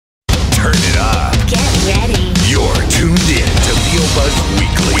Turn it up. Get ready. You're tuned in to VO Buzz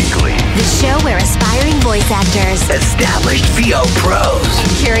Weekly. The show where aspiring voice actors, Established VO pros,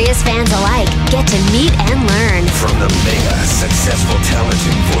 and curious fans alike get to meet and learn. from the mega successful talent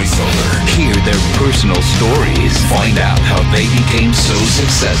in voiceover. Hear their personal stories. Find out how they became so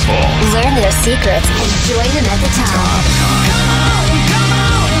successful. Learn their secrets and join them at the top.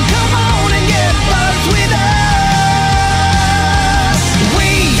 Come on and get buzzed with us.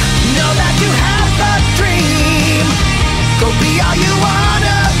 We know that you have a dream. Go be all you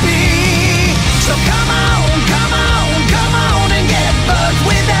wanna be. So come on and get buzzed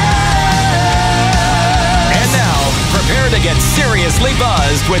with us. And now, prepare to get seriously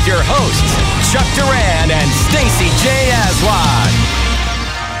buzzed with your hosts, Chuck Duran and Stacey J. Aswan.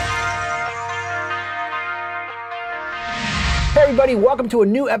 Hey everybody, welcome to a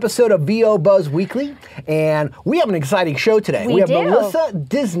new episode of VO Buzz Weekly, and we have an exciting show today. We have do. Melissa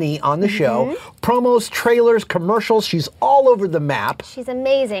Disney on the show. Promos, trailers, commercials, she's all over the map. She's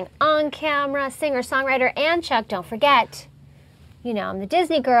amazing. On camera, singer, songwriter, and Chuck, don't forget, you know, I'm the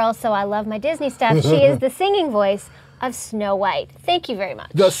Disney girl, so I love my Disney stuff. She is the singing voice of Snow White. Thank you very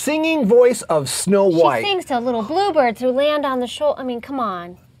much. The singing voice of Snow White. She sings to little bluebirds who land on the shoulder. I mean, come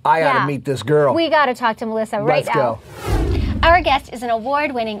on. I gotta meet this girl. We gotta talk to Melissa right Let's now. go. Our guest is an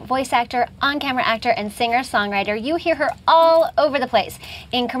award-winning voice actor, on-camera actor, and singer-songwriter. You hear her all over the place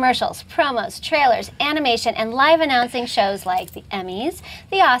in commercials, promos, trailers, animation, and live announcing shows like the Emmys,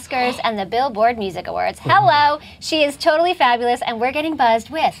 the Oscars, and the Billboard Music Awards. Hello, she is totally fabulous, and we're getting buzzed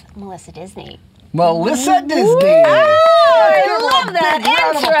with Melissa Disney. Melissa Disney. I Give her a love that big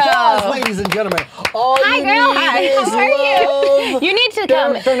round of intro. applause, ladies and gentlemen. All Hi, you girl. need Hi. is How are you? love. You need to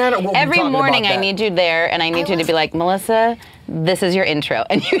Dun, come dun, dun, dun. We'll be every talking morning. about I that. need you there, and I need you to be like, Melissa, this is your intro,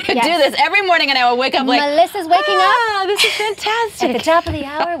 and you can Yes. do this every morning, and I will wake up like, Melissa's waking ah, this is fantastic. at the top of the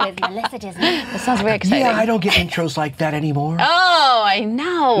hour with Melissa Disney. That sounds very exciting. Yeah, I don't get intros like that anymore. Oh, I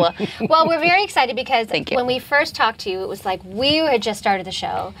know. Well, we're very excited because Thank you. when we first talked to you, it was like we had just started the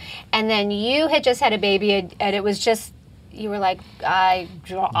show, and then you had just had a baby, and it was just, you were like, I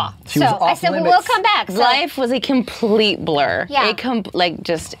draw. She so was I off said, well, limits. we'll come back. So, Life was a complete blur. Yeah. Like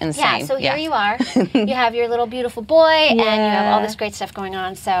just insane. yeah, so here you are. You have your little beautiful boy, and you have all this great stuff going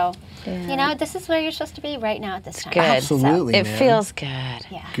on. So, you know, this is where you're supposed to be right now at this time. Good. Absolutely, It man. feels good.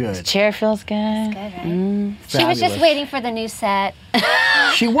 Yeah. Good. The chair feels good. Good, right? She was just Fabulous. waiting for the new set.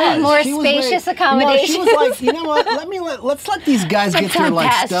 She was. More She was spacious like, accommodations. No, she was like, you know what? Let's let these guys get their on like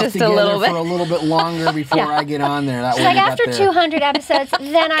pass stuff just a together little bit. for a little bit longer before I get on there. That She's way like, they got after their- 200 episodes,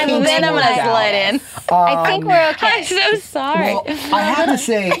 then I will Then make I'm my- gonna slide in. I think we're okay. I'm so sorry. Well, I have to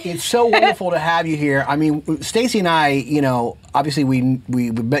say, it's so wonderful to have you here. I mean, Stacey and I, you know, obviously we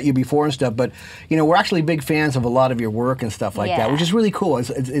met you before and stuff, but you know, we're actually big fans of a lot of your work and stuff like that, Yeah. which is really cool.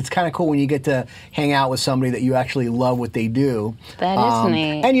 It's kind of cool when you get to hang out with somebody that you actually love what they do. That is neat.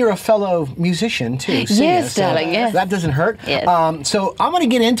 And you're a fellow musician too. singer, Yes, so darling, yes. That doesn't hurt. Yes. So I'm going to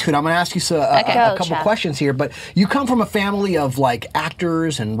get into it. I'm going to ask you a Go, couple Chuck. questions here, but you come from a family of like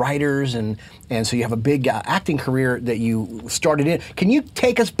actors and writers, and so you have a big acting career that you started in. Can you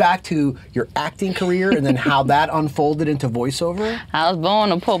take us back to your acting career and then how that unfolded into voiceover? I was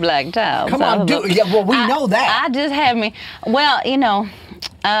born a poor black child. Come so I on, was do. Yeah, well, we know that. I just had me. Well, you know,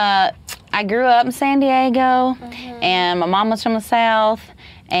 I grew up in San Diego, and my mom was from the South,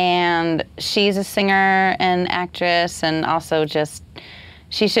 and she's a singer and actress, and also just,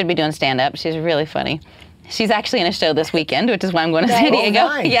 she should be doing stand-up. She's really funny. She's actually in a show this weekend, which is why I'm going to San Oh, Diego.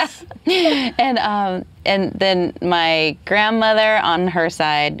 nice. Yeah. And then my grandmother on her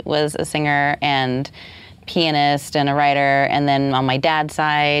side was a singer and pianist and a writer, and then on my dad's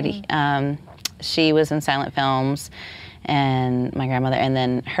side, she was in silent films, and my grandmother, and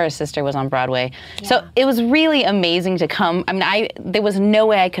then her sister was on Broadway. So it was really amazing to come. I mean, there was no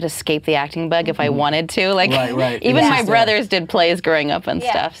way I could escape the acting bug if I wanted to. Like, Right. It even was my just there. brothers did plays growing up and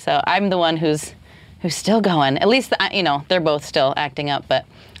Yeah. stuff. So I'm the one who's still going. At least, you know, they're both still acting up, but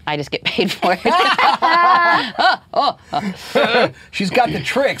I just get paid for it. She's got the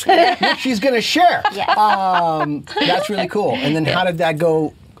tricks. She's going to share. Yes. That's really cool. And then how did that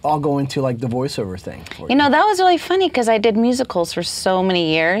all go into like the voiceover thing for you? You know, that was really funny because I did musicals for so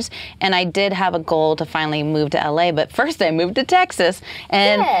many years, and I did have a goal to finally move to LA, but first I moved to Texas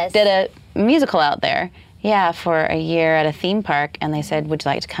and Yes. did a musical out there. Yeah, for a year at a theme park, and they said, would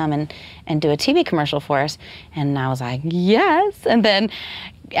you like to come and do a TV commercial for us? And I was like, yes. And then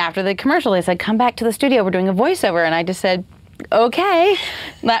after the commercial, they said, come back to the studio, we're doing a voiceover. And I just said, okay,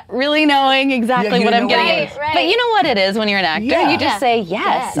 not really knowing exactly you what I'm didn't know getting what in. it was. But you know what it is when you're an actor? Yeah. You just Yeah. say,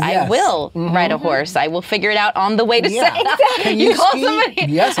 yes, I Yes. will ride a horse. I will figure it out on the way to Yeah. set. Can You you call ski? somebody.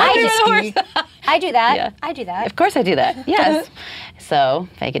 Yes, I I can ride a ski. horse. I do that. Yeah. I do that. Of course I do that. Yes. So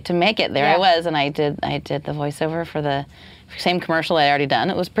fake it to make it. There Yeah. I was, and I did the voiceover for the same commercial I'd already done.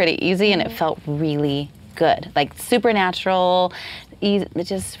 It was pretty easy, and it felt really good, like supernatural. Easy, it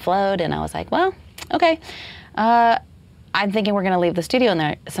just flowed, and I was like, well, okay. I'm thinking we're gonna leave the studio, and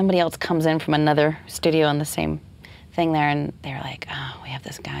there somebody else comes in from another studio on the same thing there, and they're like, oh, we have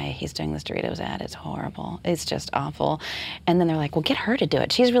this guy, he's doing this Doritos ad, it's horrible, it's just awful. And then they're like, well, get her to do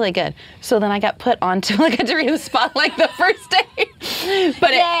it, she's really good. So then I got put onto like a Doritos spot like the first day.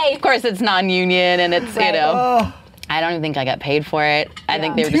 But Yay. of course it's non-union, and it's, you know, Oh, I don't even think I got paid for it. I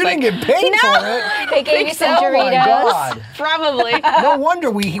think they were you just didn't like, get paid no! for it. They gave you some Oh my Doritos. God. Probably. No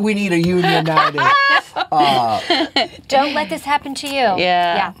wonder we need a union nowadays. Don't let this happen to you.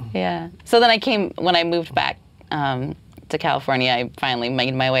 Yeah. So then when I moved back to California, I finally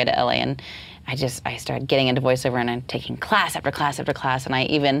made my way to LA, and I started getting into voiceover, and I'm taking class after class after class, and I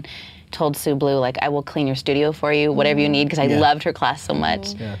even told Sue Blue, like, I will clean your studio for you, whatever you need, because I Yeah. loved her class so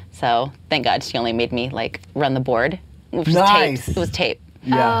much. Yeah. So thank God she only made me like run the board. Which was Nice. tape. It was tape.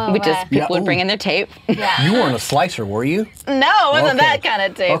 Yeah. We just right. people Yeah, would bring ooh. in their tape. Yeah. You weren't a slicer, were you? No, it wasn't Okay. that kind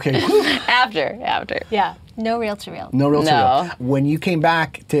of tape. Okay. After. Yeah. No reel to reel. No real to No. real. When you came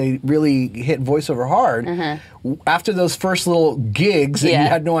back to really hit voiceover hard, after those first little gigs that you Yeah.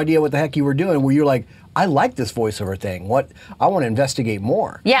 had no idea what the heck you were doing, where you're like, I like this voiceover thing. I want to investigate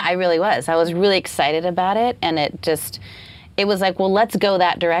more. Yeah, I really was. I was really excited about it, and it was like, well, let's go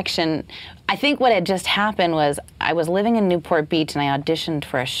that direction. I think what had just happened was I was living in Newport Beach, and I auditioned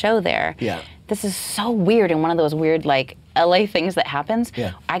for a show there. Yeah. This is so weird, and one of those weird, like, LA things that happens.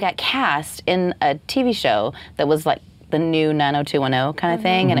 Yeah. I got cast in a TV show that was like the new 90210 kind of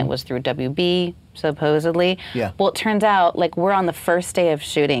thing, and it was through WB, supposedly. Yeah. Well, it turns out, like, we're on the first day of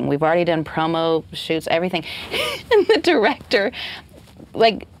shooting. We've already done promo shoots, everything. And the director,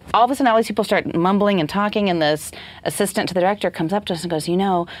 like, all of a sudden all these people start mumbling and talking, and this assistant to the director comes up to us and goes, you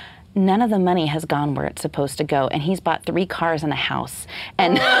know, none of the money has gone where it's supposed to go, and he's bought 3 cars and a house.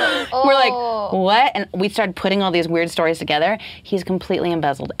 And we're like, what? And we started putting all these weird stories together. He's completely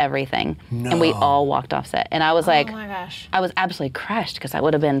embezzled everything. And we all walked off set. And I was like, Oh my gosh. I was absolutely crushed, because I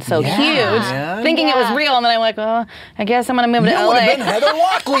would have been so Yeah, huge, man. thinking it was Yeah. real. And then I'm like, oh, I guess I'm going to move to You LA. would have been Heather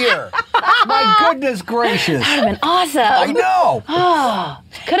Locklear. My goodness gracious. been awesome. I know.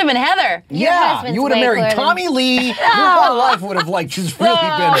 Could have been Heather. Yeah, husband's you would have way married cooler than- Tommy Lee. Your whole life would have like just really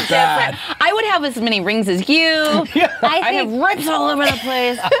been bad. I would have as many rings as you. I'd have rips all over the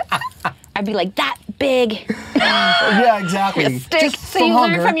place. I'd be like that big. Yeah, exactly. stick. Just So from you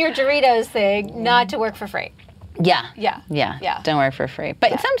hunger. learned from your Doritos thing not to work for free. Yeah. Yeah. Yeah. Yeah. Don't work for free.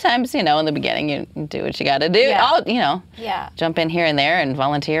 But sometimes, you know, in the beginning, you do what you got to do. Yeah. I'll, you know, Yeah. jump in here and there and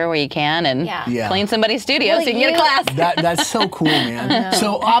volunteer where you can and Yeah. Yeah. clean somebody's studio Well, so you can get a class. That's so cool, man.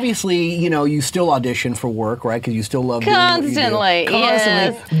 So obviously, you know, you still audition for work, right? Because you still love doing what you do. Constantly,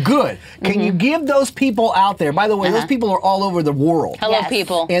 Constantly. Good. Can you give those people out there? By the way, those people are all over the world, Hello, Yes.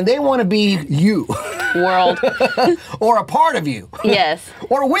 people. and they want to be you, World. or a part of you, Yes.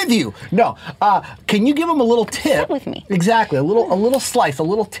 or with you. No. Can you give them a little tip? with me. Exactly. A little slice, a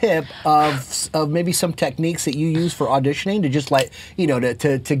little tip of maybe some techniques that you use for auditioning to just like, you know,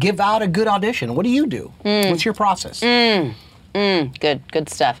 to give out a good audition. What do you do? What's your process? Good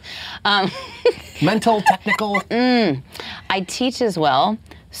stuff. Mental, technical. I teach as well.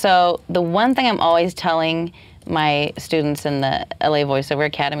 So the one thing I'm always telling my students in the LA Voiceover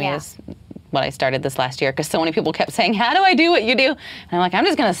Academy Yeah. is what I started this last year, because so many people kept saying, how do I do what you do? And I'm like, I'm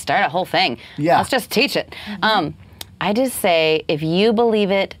just going to start a whole thing. Yeah. Let's just teach it. I just say, if you believe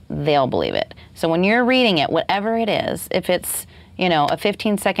it, they'll believe it. So when you're reading it, whatever it is, if it's, you know, a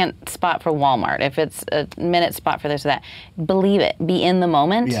 15-second spot for Walmart, if it's a minute spot for this or that, believe it. Be in the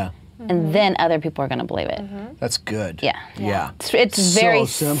moment. Yeah. And then other people are going to believe it. That's good. Yeah. Yeah. It's very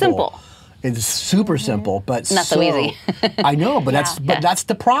So simple. It's super simple, but Not so easy. I know, but that's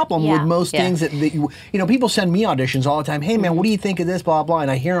the problem with Yeah. most Yeah. things that you know. People send me auditions all the time. Hey man, what do you think of this? Blah blah. And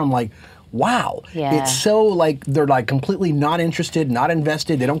I hear them like, wow, Yeah. it's so like they're like completely not interested, not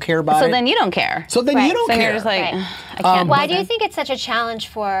invested. They don't care about So it. then you don't care. So then Right. you don't So care. you're just like, Right. I can't. Why do you think it's such a challenge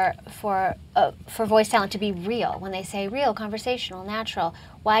for voice talent to be real? When they say real, conversational, natural,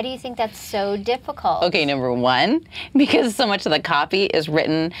 why do you think that's so difficult? Okay, number one, because so much of the copy is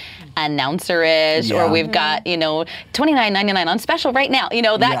written announcer-ish, Yeah. or we've got, you know, $29.99 on special right now, you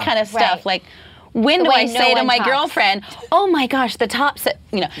know, that Yeah. kind of stuff. Right. Like, when The do way I no say to one my talks. girlfriend, "Oh my gosh, the top set,"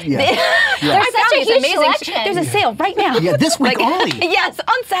 Yeah. There's such a It's huge amazing. selection. There's a sale right now. Yeah, this week only. Yes,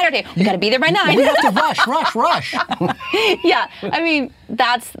 on Saturday. We got to be there by 9. We have to rush. Yeah, I mean,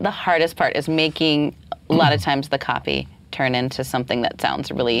 that's the hardest part, is making a lot of times the copy turn into something that sounds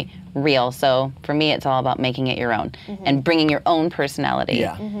really real. So for me, it's all about making it your own and bringing your own personality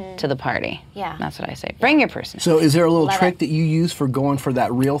Yeah. to the party. Yeah. That's what I say. Bring your personality. So is there a little Love trick it. that you use for going for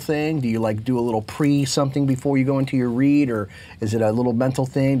that real thing? Do you like do a little something before you go into your read, or is it a little mental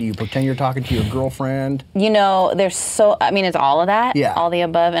thing? Do you pretend you're talking to your girlfriend? You know, it's all of that, Yeah. all the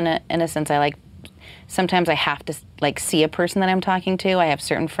above. In a sense, sometimes I have to see a person that I'm talking to. I have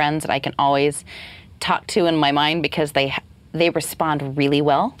certain friends that I can always talk to in my mind because they respond really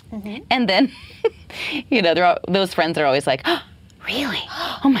well. And then, those friends are always like, "Oh, really?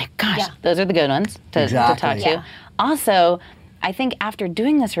 Oh my gosh." Yeah. Those are the good ones to talk Exactly. to. Yeah. Also, I think after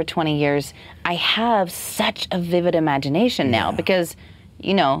doing this for 20 years, I have such a vivid imagination now because,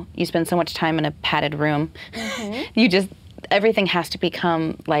 you spend so much time in a padded room. Everything has to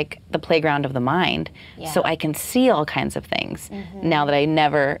become like the playground of the mind. Yeah. So I can see all kinds of things now that I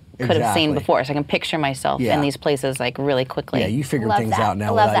never could have seen Exactly. before. So I can picture myself Yeah. in these places really quickly. Yeah, you figure Love things that. out I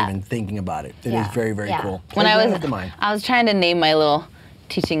now love without that. even thinking about it. It is Yeah. very, very Yeah. cool. When Playground of the mind. I was trying to name my little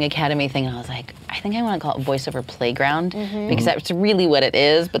teaching academy thing, and I was like, I think I want to call it voiceover playground because that's really what it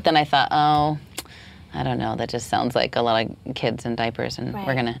is. But then I thought, oh, I don't know. That just sounds like a lot of kids in diapers, and we're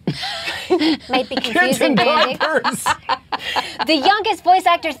Right. gonna. Might be confusing, Brandy. The youngest voice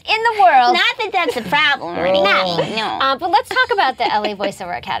actors in the world. Not that that's a problem or anything. No. But let's talk about the LA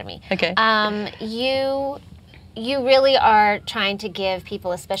Voiceover Academy. Okay. You really are trying to give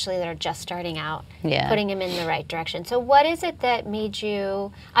people, especially that are just starting out, Yeah. putting them in the right direction. So what is it that made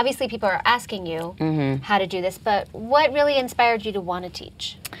you, obviously people are asking you how to do this, but what really inspired you to want to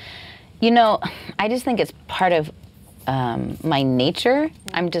teach? I just think it's part of my nature.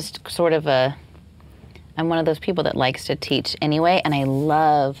 I'm just sort of I'm one of those people that likes to teach anyway, and I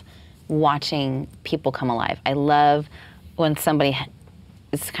love watching people come alive. I love when somebody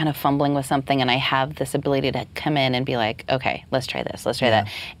is kind of fumbling with something, and I have this ability to come in and be like, okay, let's try this, let's try that.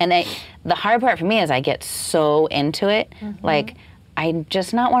 And the hard part for me is I get so into it. Like, I'm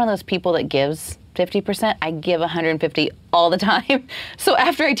just not one of those people that gives 50%. I give 150 all the time. So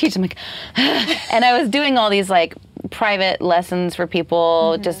after I teach, I'm like, and I was doing all these private lessons for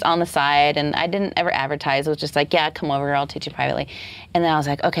people just on the side, and I didn't ever advertise. It was just like, yeah, come over, I'll teach you privately. And then I was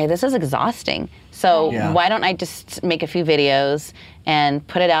like, okay, this is exhausting. So why don't I just make a few videos and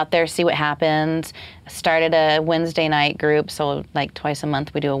put it out there, see what happens. Started a Wednesday night group, so twice a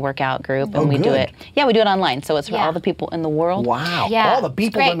month we do a workout group, and we do good. it. Yeah, we do it online, so it's for Yeah. all the people in the world. Wow. Yeah, All the it's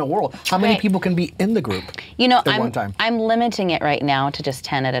people great. in the world. How many Great. people can be in the group? At one time? I'm limiting it right now to just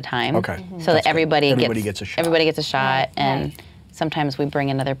 10 at a time. Okay. So That's that good. everybody gets a shot. Everybody gets a shot, and right. sometimes we bring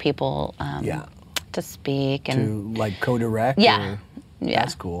in other people to speak and To co-direct? Yeah. or- yeah.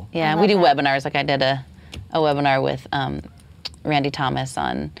 That's cool. Yeah, we do webinars. I did a webinar with Randy Thomas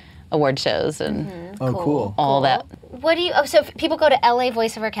on award shows and Oh, cool. all that. What do you? So if people go to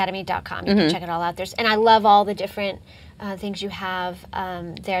lavoiceoveracademy.com. You can check it all out. And I love all the different things you have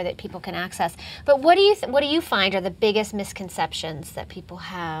there that people can access. But what do you find are the biggest misconceptions that people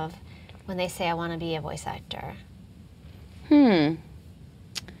have when they say, "I want to be a voice actor"?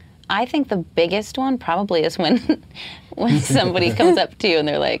 I think the biggest one probably is when somebody comes up to you and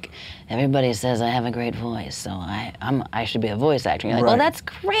they're like, "Everybody says I have a great voice, so I should be a voice actor." And you're like, "Well, Right. that's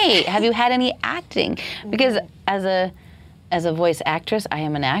great. Have you had any acting?" Because as a voice actress, I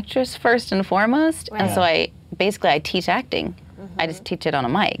am an actress first and foremost, and Right. so I teach acting. I just teach it on a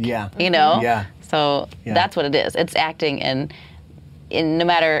mic. Yeah. Yeah. So Yeah. that's what it is. It's acting, and no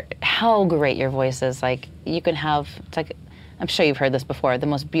matter how great your voice is, you can have. I'm sure you've heard this before, the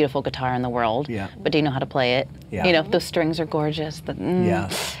most beautiful guitar in the world. Yeah. But do you know how to play it? Yeah. Those strings are gorgeous. The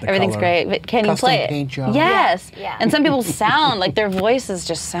everything's color. great. But can you Custom play it? paint job. Yes. Yeah. And some people sound like their voices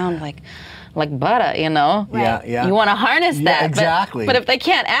just sound like butter, Yeah, yeah. You want to harness Yeah, that. exactly. But if they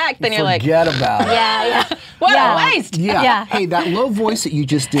can't act, then you're like, Forget about it. Yeah. what Yeah. a waste. Yeah. Yeah. Hey, that low voice that you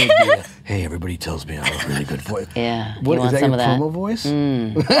just did. the, hey, everybody tells me I have a really good voice. Yeah. What you is want that? some Your of that? promo voice?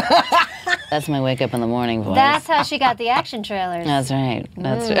 That's my wake up in the morning voice. That's how she got the action trailers. That's right.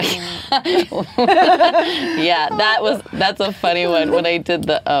 That's right. Yeah, that's a funny one. When I did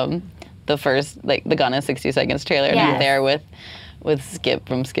the first the Gone in 60 Seconds trailer, and I'm Yes. there with Skip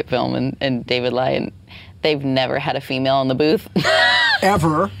from Skip Film and David Lai, and they've never had a female in the booth.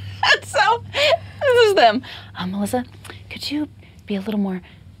 Ever. So this is them. Melissa, could you be a little more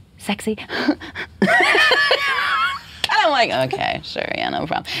sexy? And I'm like, okay, sure, yeah, no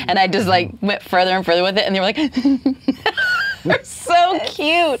problem. And I just like went further and further with it, and they were like, they're so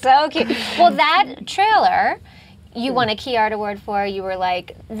cute. So cute. Well, that trailer, you won a Key Art Award for. You were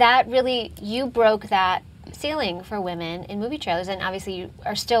like, that really, you broke that ceiling for women in movie trailers, and obviously you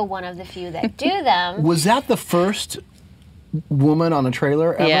are still one of the few that do them. Was that the first woman on a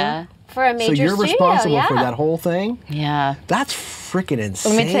trailer ever? Yeah. For a major So you're studio, responsible for that whole thing? Yeah. That's freaking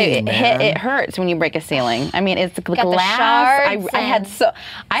insane, Let me tell you, man. it hurts when you break a ceiling. I mean, it's the Got the glass. shards I had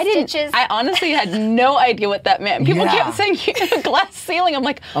and stitches. I honestly had no idea what that meant. People Yeah. kept saying glass ceiling. I'm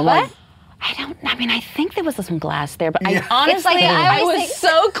like, I'm what? like- I mean, I think there was some glass there, but Yeah. I honestly, It's like, I I always was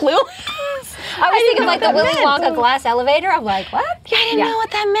think- so clueless. I was thinking didn't like know the what Willy that meant. Wonka glass elevator. I'm like, what? Yeah, I didn't know what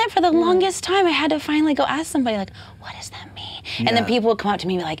that meant for the longest time. I had to finally go ask somebody, like, what does that mean? And then Yeah. people would come up to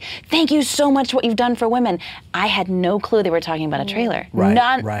me and be like, thank you so much for what you've done for women. I had no clue they were talking about a trailer. Right,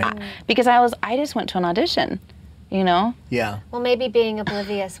 None, right. Because I just went to an audition, you know? Yeah. Well, maybe being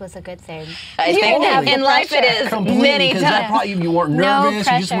oblivious was a good thing. I think didn't have the in life it pressure. is Completely, many because that times. probably you weren't No nervous. You just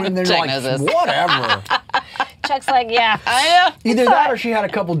pressure. went in there and you're Diagnosis. like, whatever. Chuck's like, yeah. I know. Either that or she had a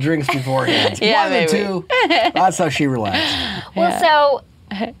couple drinks beforehand. Yeah, One of the maybe. two. That's how she relaxed. Well, so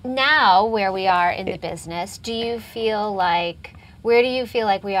now where we are in the business, do you feel like, where do you feel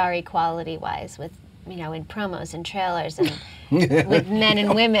like we are equality-wise with, you know, in promos and trailers and with men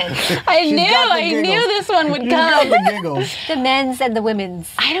and women? I She's knew got the giggles. this one would She's got come. the giggles. The men's and the women's.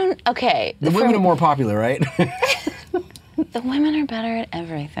 Okay. The women are more popular, right? The women are better at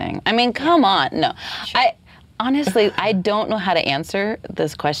everything. I mean, come on. No. Honestly, I don't know how to answer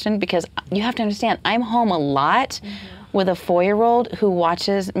this question because you have to understand, I'm home a lot with a 4-year-old who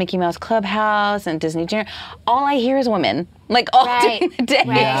watches Mickey Mouse Clubhouse and Disney Junior. All I hear is women, like all Right, during the day,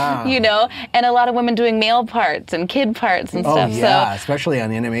 right. Yeah. you know, and a lot of women doing male parts and kid parts and Oh, stuff. yeah, So, especially on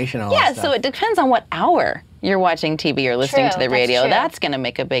the animation and all yeah, that stuff. so it depends on what hour you're watching TV or listening True, to the that's radio. true. That's going to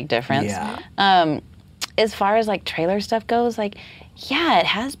make a big difference. Yeah. As far as like trailer stuff goes, like, yeah, it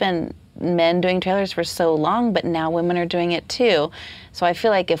has been men doing trailers for so long, but now women are doing it too. So I feel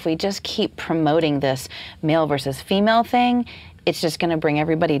like if we just keep promoting this male versus female thing, it's just going to bring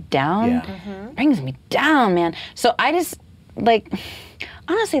everybody down. Yeah. Brings me down, man. So I just, like,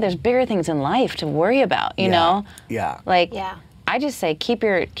 honestly, there's bigger things in life to worry about, you know? Yeah. Like, Yeah. I just say keep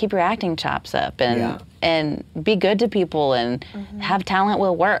your acting chops up and Yeah. and be good to people and have talent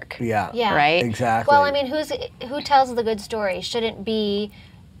will work. Yeah. Yeah. Right? Exactly. Well, I mean, who tells the good story shouldn't be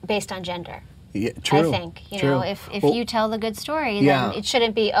based on gender. Yeah, true. I think, you True. know, if Well, you tell the good story, then Yeah. it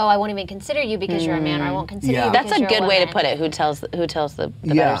shouldn't be, oh, I won't even consider you because you're a man, or I won't consider Yeah. you That's because a you're good way to woman. put it. Who tells the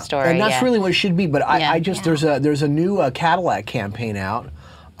better story? and that's yeah. really what it should be. But I Yeah. just Yeah. there's a new Cadillac campaign out,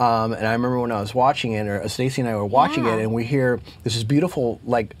 and I remember when I was watching it, or Stacy and I were watching Yeah. it, and we hear this is beautiful,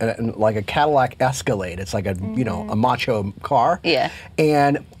 like a Cadillac Escalade. It's like a you know a macho car. Yeah.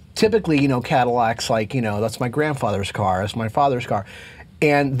 And typically, you know, Cadillacs, like, you know, that's my grandfather's car, that's my father's car,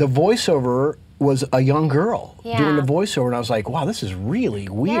 and the voiceover was a young girl Yeah. doing the voiceover, and I was like, wow, this is really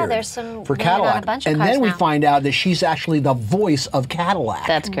weird. there's some for women on a Cadillac. bunch of and cars then we now. find out that she's actually the voice of Cadillac.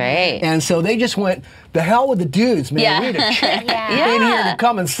 That's great. And so they just went, the hell with the dudes, man. Yeah. We need a chick Yeah. in here to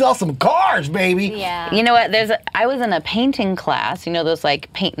come and sell some cars, baby. Yeah. You know what? I was in a painting class. You know those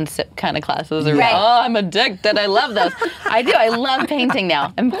like paint and sip kind of classes. Or, Right. Oh, I'm addicted. I love those. I do. I love painting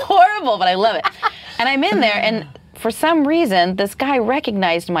now. I'm horrible, but I love it. And I'm in there, and for some reason, this guy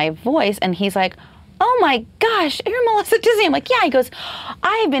recognized my voice, and he's like, oh my gosh, you're Melissa Disney. I'm like, yeah. He goes,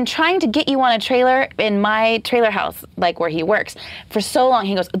 I've been trying to get you on a trailer in my trailer house, like where he works, for so long.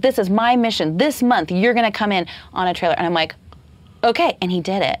 He goes, this is my mission. This month, you're going to come in on a trailer. And I'm like, okay. And he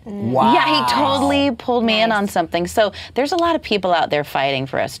did it. Wow. Yeah, he totally pulled me in Nice. on something. So there's a lot of people out there fighting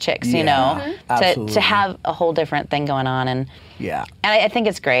for us chicks, you Yeah. know, Absolutely. to have a whole different thing going on. And Yeah. I think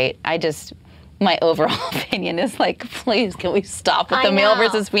it's great. My overall opinion is like, please, can we stop with I the male know.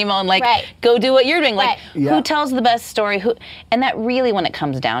 versus female and like Right. go do what you're doing? Like, Right. Yeah. who tells the best story? And that really, when it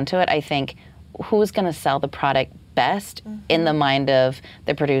comes down to it, I think who's going to sell the product best in the mind of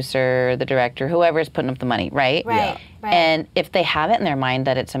the producer, the director, whoever's putting up the money, right? Right, Yeah. right. And if they have it in their mind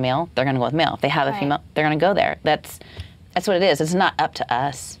that it's a male, they're going to go with male. If they have a Right. female, they're going to go there. That's what it is. It's not up to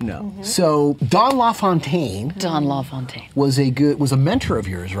us. No. So Don LaFontaine Don LaFontaine. was a mentor of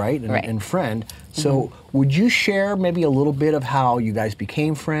yours, right? And, Right. and friend. So would you share maybe a little bit of how you guys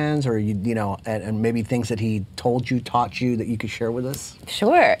became friends, or you know, and maybe things that he told you, taught you, that you could share with us?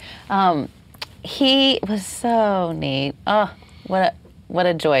 Sure. He was so neat. Oh, what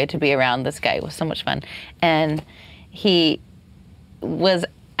a joy to be around this guy. It was so much fun. And he was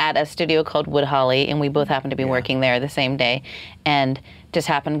at a studio called Wood Holly, and we both happened to be working there the same day, and just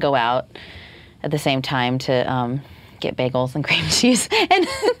happened to go out at the same time to get bagels and cream cheese.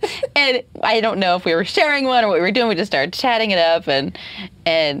 And I don't know if we were sharing one or what we were doing. We just started chatting it up, and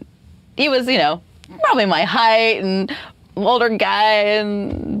he was, probably my height and older guy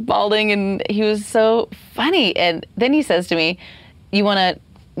and balding, and he was so funny. And then he says to me, you wanna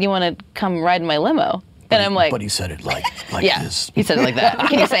come ride in my limo? And I'm like, but he said it like yeah, this. he said it like that.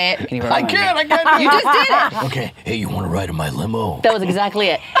 Can you say it? Can you I can't. You just did it. Okay, hey, you want to ride in my limo? That was exactly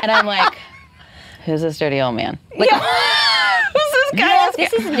it. And I'm like, who's this dirty old man? Like, who's this guy?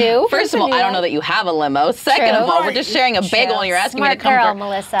 This is new. First of all, I don't know that you have a limo. Second of all, we're just sharing a bagel and you're asking me to come. Smart girl,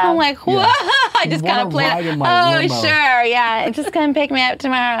 Melissa. I'm like, what? I just kind of wanna played. ride in my Oh, limo. sure, yeah. Just come pick me up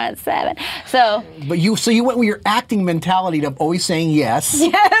tomorrow at 7. So, But you went with your acting mentality of always saying yes.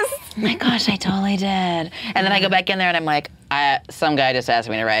 oh my gosh, I totally did. And then I go back in there and I'm like, some guy just asked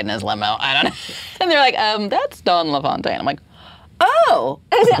me to ride in his limo. I don't know. And they're like, that's Don LaFontaine. I'm like, oh,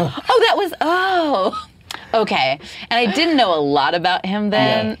 okay. And I didn't know a lot about him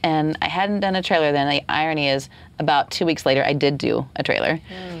then, and I hadn't done a trailer then. The irony is, about 2 weeks later, I did do a trailer.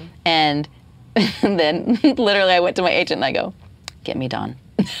 And then literally I went to my agent and I go, get me Don.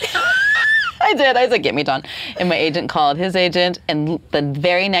 I did. I said, get me Don. And my agent called his agent, and the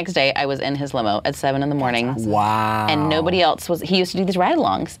very next day I was in his limo at 7 in the morning. Awesome. Wow. And nobody else was. He used to do these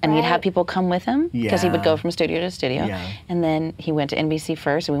ride-alongs, and he'd have people come with him because he would go from studio to studio. Yeah. And then he went to NBC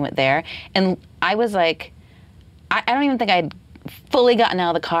first, and we went there. And I was like, I don't even think I'd fully gotten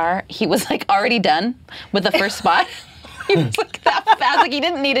out of the car. He was like already done with the first spot. He was like that fast, like he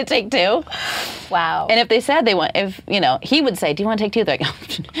didn't need to take 2. Wow. And if they said they want, he would say, do you want to take 2? They're like,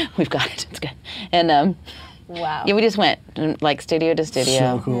 oh, we've got it, it's good. And wow. yeah, we just went like studio to studio.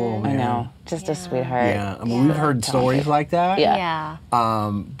 So cool. I know, just a sweetheart. Yeah, I mean, we've heard stories like that. Yeah.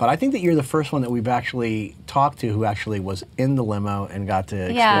 But I think that you're the first one that we've actually talked to who actually was in the limo and got to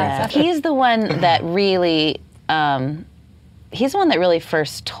experience that. He's the one that really, he's the one that really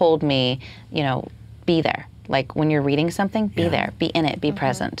first told me, be there. Like when you're reading something, be there, be in it, be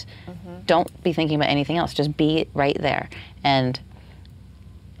present. Don't be thinking about anything else. Just be right there and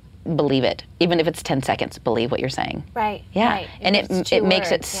believe it. Even if it's 10 seconds, believe what you're saying. Right. Yeah, Right. and It's it 2 makes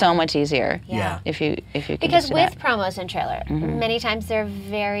it words, so much easier. Yeah. If you can Because just do with that. promos and trailer, many times they're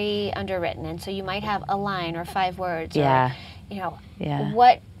very underwritten, and so you might have a line or 5 words. Yeah. Or, Yeah.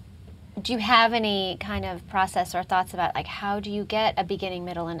 what do you have any kind of process or thoughts about, like, how do you get a beginning,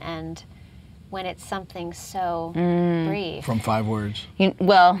 middle, and end when it's something so brief? From 5 words.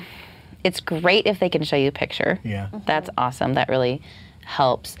 Well, it's great if they can show you a picture. Yeah. That's awesome. That really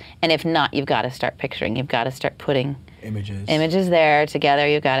helps. And if not, you've got to start picturing. You've got to start putting images there together.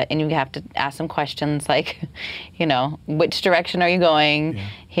 You've got to, and you have to ask some questions like, which direction are you going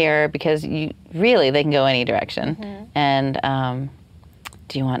here? Because they can go any direction. And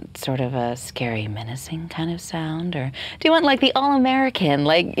do you want sort of a scary, menacing kind of sound, or do you want like the all-American,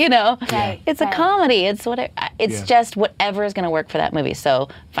 it's a comedy. It's whatever. It's just whatever is going to work for that movie. So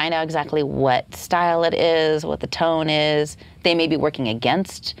find out exactly what style it is, what the tone is. They may be working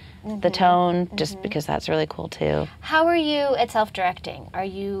against the tone, just because that's really cool too. How are you at self-directing? Are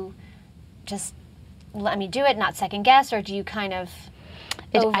you just let me do it, not second guess, or do you kind of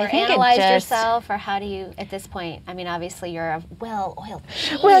overanalyze yourself, or how do you, at this point? I mean, obviously you're a well-oiled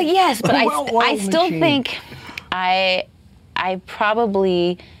machine. Well, yes, but I Well-oiled still machine. think I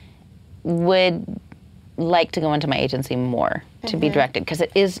probably would like to go into my agency more to be directed, because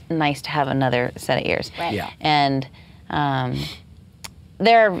it is nice to have another set of ears. Right. Yeah. And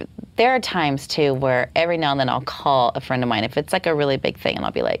there are times too where every now and then I'll call a friend of mine if it's like a really big thing, and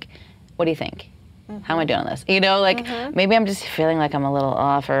I'll be like, "What do you think? How am I doing on this?" Maybe I'm just feeling like I'm a little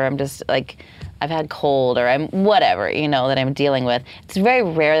off, or I'm just like I've had cold, or I'm whatever, that I'm dealing with. It's very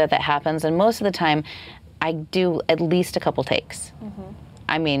rare that happens, and most of the time I do at least a couple takes.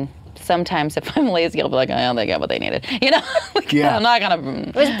 I mean, sometimes if I'm lazy, I'll be like, "Oh, they got what they needed." Yeah. I'm not gonna.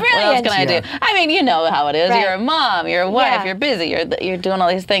 It was brilliant. What else can I do? I mean, you know how it is. Right. You're a mom. You're a wife. Yeah. You're busy. You're doing all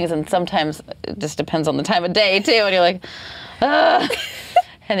these things, and sometimes it just depends on the time of day too. And you're like,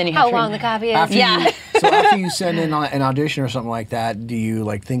 and then you have How to long the copy is. So after you send in an audition or something like that, do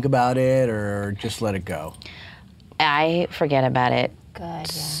you think about it or just let it go? I forget about it Good. Yeah.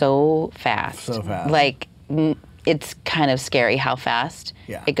 so fast. So fast. It's kind of scary how fast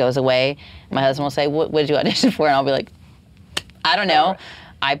Yeah. it goes away. My husband will say, what did you audition for? And I'll be like, I don't know.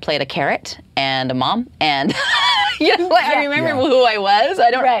 I played a carrot and a mom, and I remember who I was. I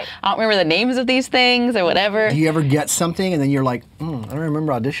don't remember the names of these things or whatever. Do you ever get something and then you're like, I don't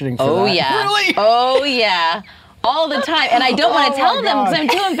remember auditioning for Oh that? yeah. Really? Oh yeah. All the time. And I don't want to tell them because I'm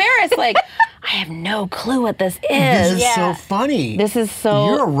too embarrassed. Like, I have no clue what this is. This is Yeah. so funny. This is so-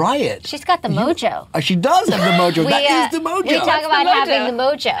 You're a riot. She's got the mojo. She does have the mojo. That is the mojo. We talk about having the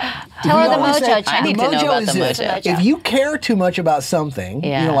mojo. Tell We her the always mojo, say- Chuck. I need to know about the is mojo. If you care too much about something,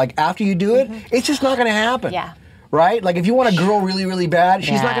 Yeah. like after you do it, it's just not going to happen. Yeah. Right? Like if you want a girl really, really bad,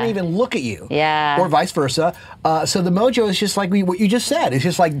 she's not Yeah. going to even look at you. Yeah. Or vice versa. So the mojo is just like what you just said. It's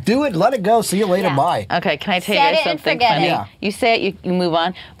just like, do it, let it go, see you later, Yeah. bye. Okay, can I tell Set you it guys and something forget funny? it. Yeah. You say it, you move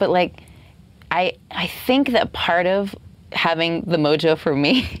on, but like, I think that part of having the mojo for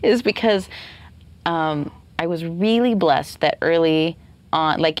me is because I was really blessed that early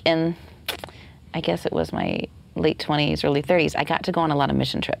on, like in, I guess it was my late 20s, early 30s, I got to go on a lot of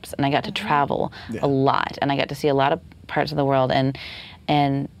mission trips and I got to travel a lot and I got to see a lot of parts of the world and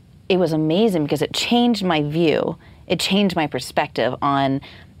it was amazing because it changed my view. It changed my perspective on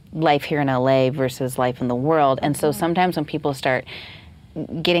life here in LA versus life in the world. And so sometimes when people start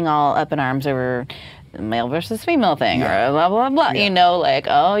getting all up in arms over male versus female thing or blah, blah, blah, you know, like,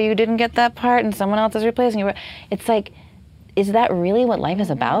 oh, you didn't get that part and someone else is replacing you. It's like, is that really what life is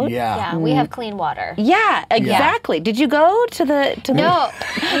about? Yeah, we have clean water. Yeah, exactly. Did you go to the No,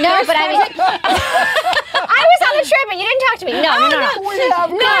 but I mean, I was on the trip and you didn't talk to me. No. We have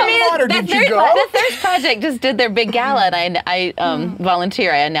clean water. Did you go? The Thirst Project just did their big gala, and I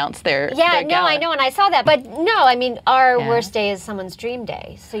volunteer. I announced their Yeah, their no, gala. I know, and I saw that. But no, I mean, our worst day is someone's dream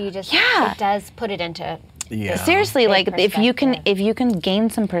day. So you just, Yeah. it does put it into. Yeah. Seriously, like if you perspective. can gain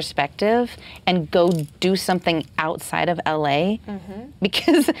some perspective and go do something outside of LA,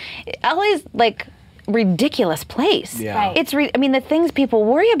 because LA's like ridiculous place. Yeah. Right. It's I mean the things people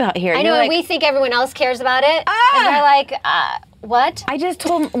worry about here. I you're know, like, and we think everyone else cares about it. And they're like, what? I just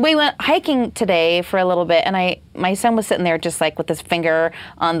told we went hiking today for a little bit, and my son was sitting there just like with his finger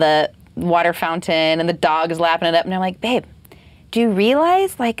on the water fountain, and the dog is lapping it up, and I'm like, babe, do you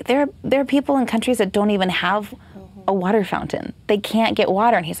realize like there are people in countries that don't even have a water fountain? They can't get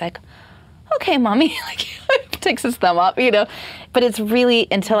water, and he's like, okay, mommy, like takes his thumb up, you know. But it's really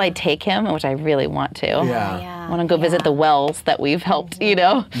until I take him, which I really want to. Yeah. I want to go visit the wells that we've helped, you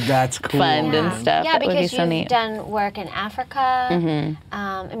know, That's cool. fund and stuff. Yeah, that would be because so you've neat. done work in Africa.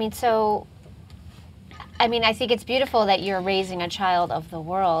 I mean, so, I mean, I think it's beautiful that you're raising a child of the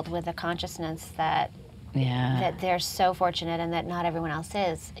world with a consciousness that they're so fortunate and that not everyone else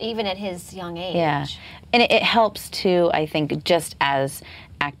is, even at his young age. Yeah, and it helps too, I think, just as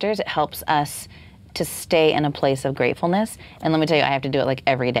actors, it helps us to stay in a place of gratefulness. And let me tell you, I have to do it like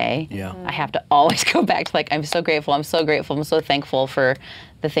every day. Yeah. I have to always go back to like, I'm so grateful, I'm so thankful for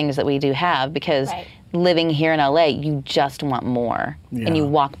the things that we do have, because living here in LA, you just want more. And you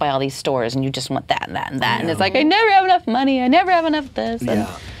walk by all these stores and you just want that and that and that. And it's like, I never have enough money, I never have enough this. And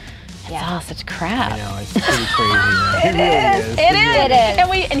it's all such crap. I know, it's pretty crazy, man. It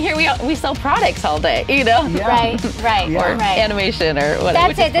is. And here we sell products all day, you know? Right. Or animation or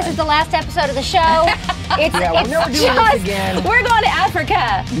whatever. That's it. This is the last episode of the show. It's, we're never doing this again. We're going to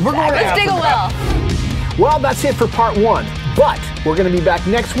Africa. We're going to Let's dig a Africa. well. Well, that's it for part 1. But we're going to be back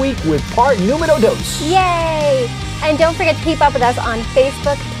next week with part numero dos. Yay! And don't forget to keep up with us on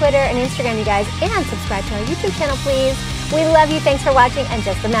Facebook, Twitter, and Instagram, you guys. And subscribe to our YouTube channel, please. We love you. Thanks for watching. And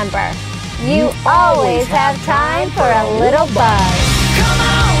just remember, you always have time for a little buzz.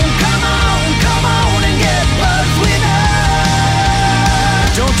 Come on and get buzzed with us.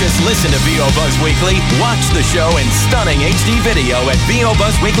 Don't just listen to VO Buzz Weekly. Watch the show in stunning HD video at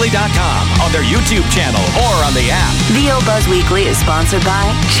VOBuzzWeekly.com, on their YouTube channel, or on the app. VO Buzz Weekly is sponsored by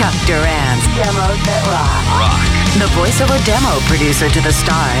Chuck Duran's Demos That Rock. The voiceover demo producer to the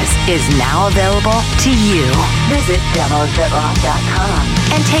stars is now available to you. Visit demosthatrock.com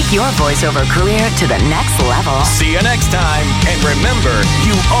and take your voiceover career to the next level. See you next time. And remember,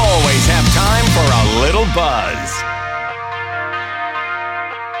 you always have time for a little buzz.